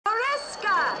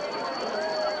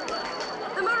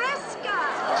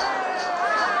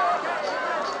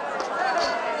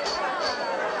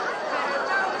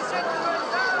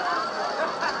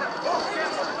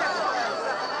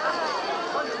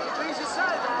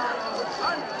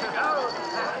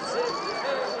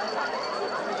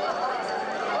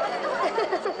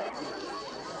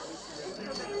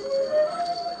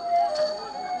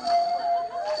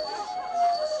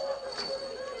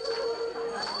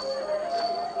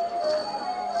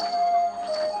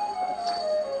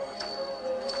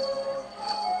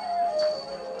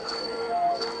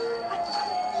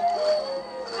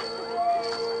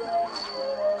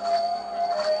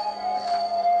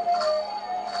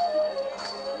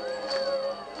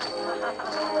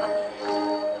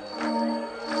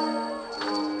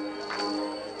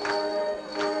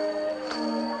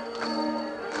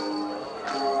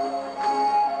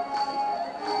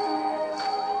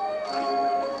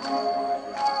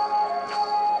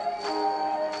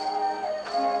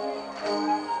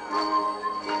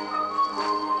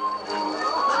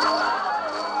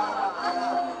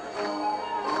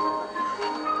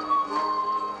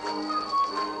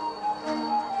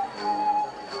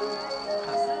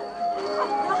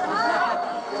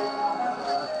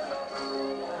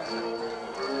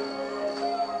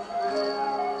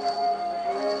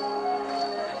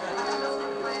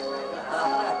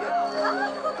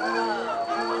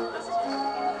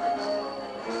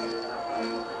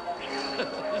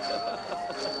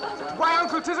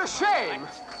Oh, 'tis a shame.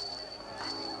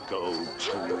 Go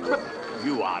to.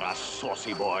 You are a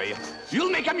saucy boy.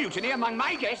 You'll make a mutiny among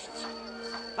my guests.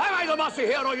 Am I the master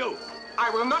here or you?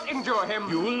 I will not endure him.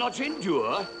 You will not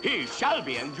endure? He shall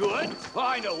be endured.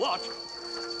 I know what.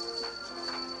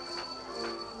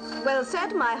 Well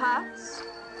said, my hearts.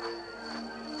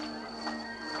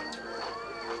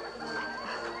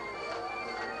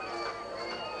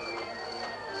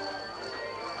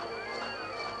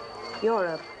 You're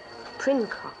a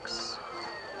princox.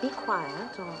 Be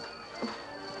quiet, or...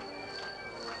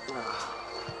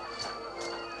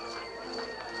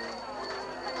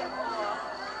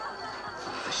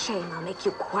 For shame, I'll make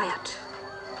you quiet.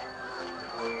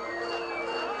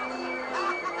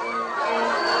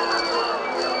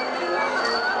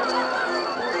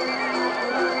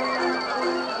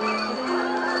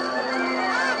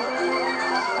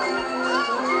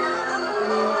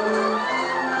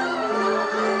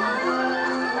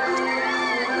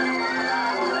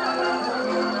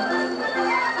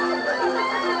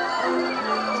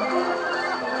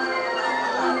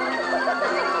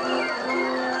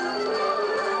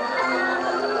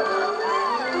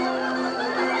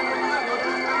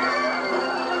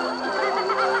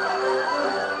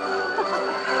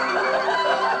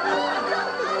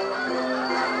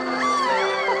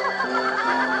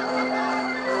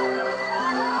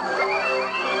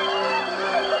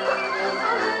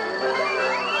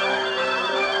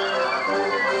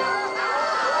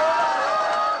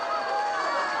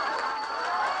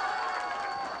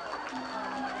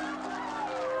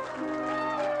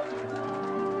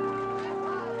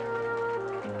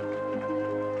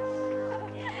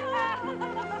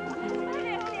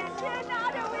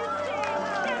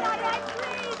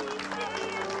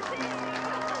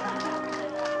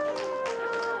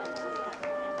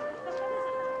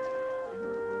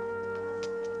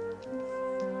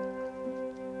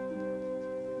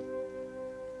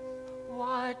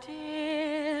 What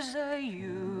is a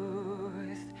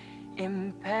youth,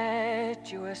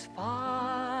 impetuous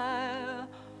fire?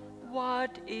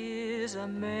 What is a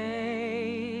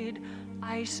maid,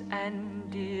 ice and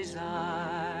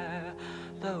desire?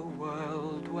 The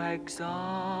world wags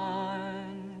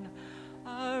on,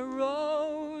 a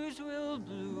rose will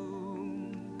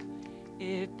bloom,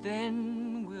 it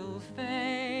then will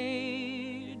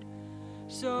fade.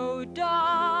 So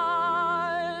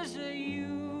does a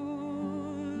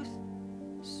youth,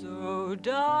 so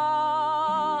does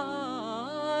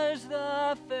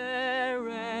the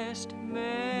fairest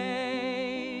maid.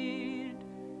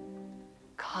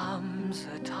 Comes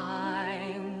a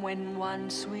time when one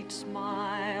sweet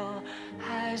smile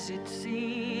has its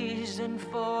season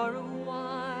for a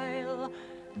while,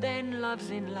 then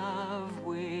love's in love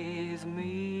with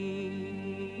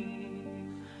me.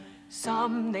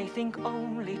 Some they think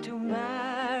only to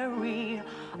marry,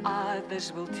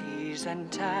 others will tease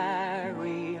and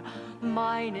tarry.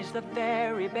 Mine is the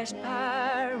very best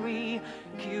parry.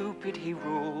 Cupid, he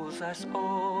rules us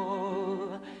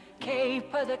all.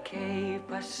 Caper the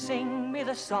caper, sing me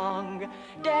the song.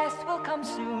 Death will come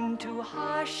soon to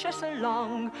hush us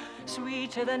along.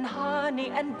 Sweeter than honey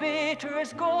and bitter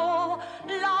as gall.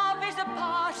 Love is a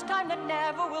pastime that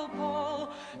never will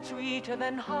pall. Sweeter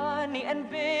than honey and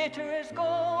bitter as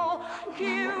gall.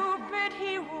 Cupid,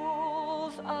 he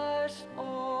rules us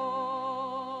all.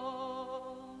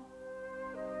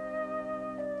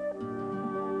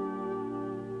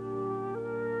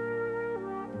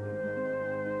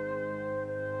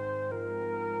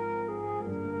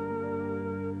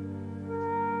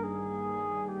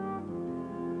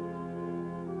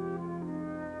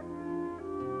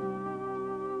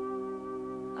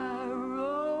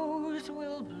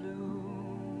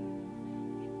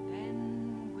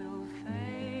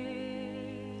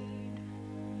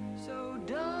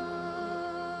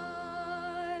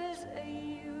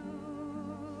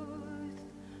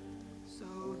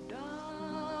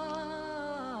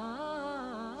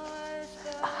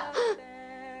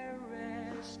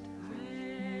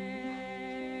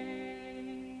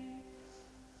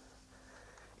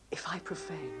 If I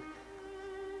profane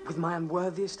with my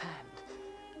unworthiest hand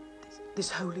this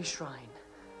holy shrine,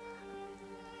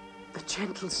 the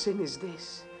gentle sin is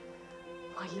this: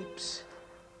 my lips,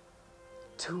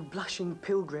 two blushing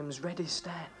pilgrims ready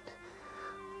stand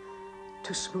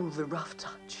to smooth the rough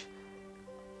touch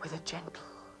with a gentle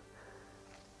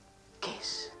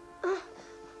kiss.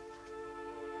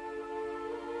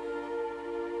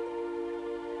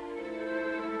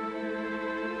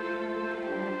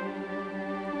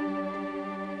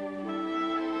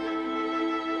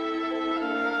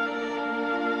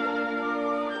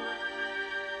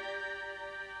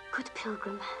 Good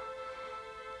pilgrim,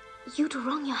 You do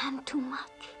wrong your hand too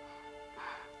much.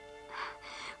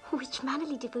 Which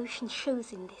mannerly devotion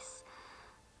shows in this.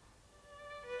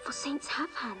 For saints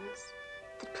have hands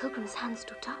that pilgrims' hands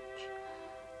do touch,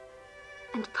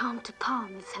 and palm to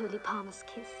palm is holy palmer's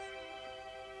kiss.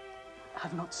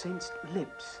 Have not saints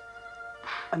lips,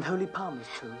 and holy palmers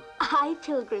too? Aye,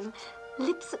 pilgrim,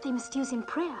 lips that they must use in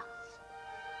prayer.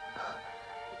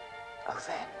 Oh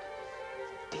then,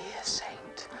 dear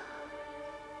saint,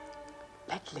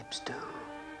 let lips do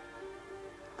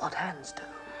what hands do.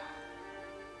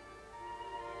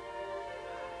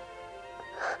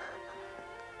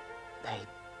 They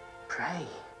pray.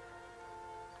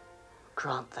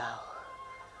 Grant thou,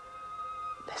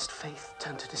 lest faith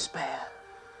turn to despair.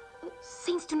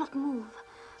 Saints do not move,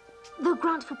 though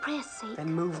grant for prayer's sake.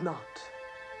 Then move not.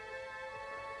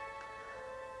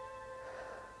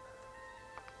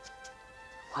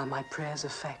 While my prayer's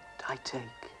effect I take.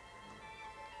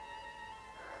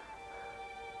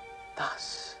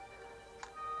 Thus,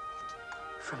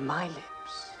 from my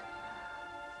lips,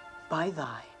 by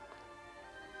thine,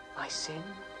 my sin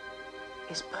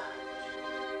is purged.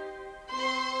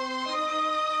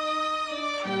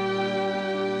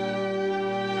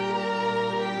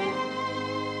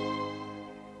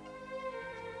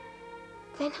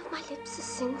 Then have my lips a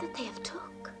sin that they have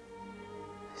took?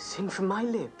 Sin from my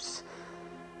lips?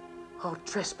 Oh,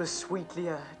 trespass sweetly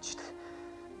urged.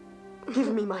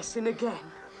 Give me my sin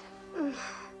again.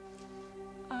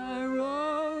 A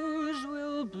rose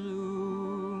will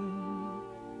bloom,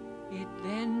 it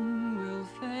then will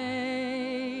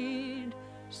fade,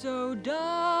 so does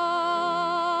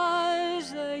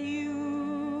the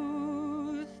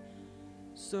youth,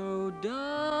 so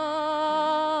does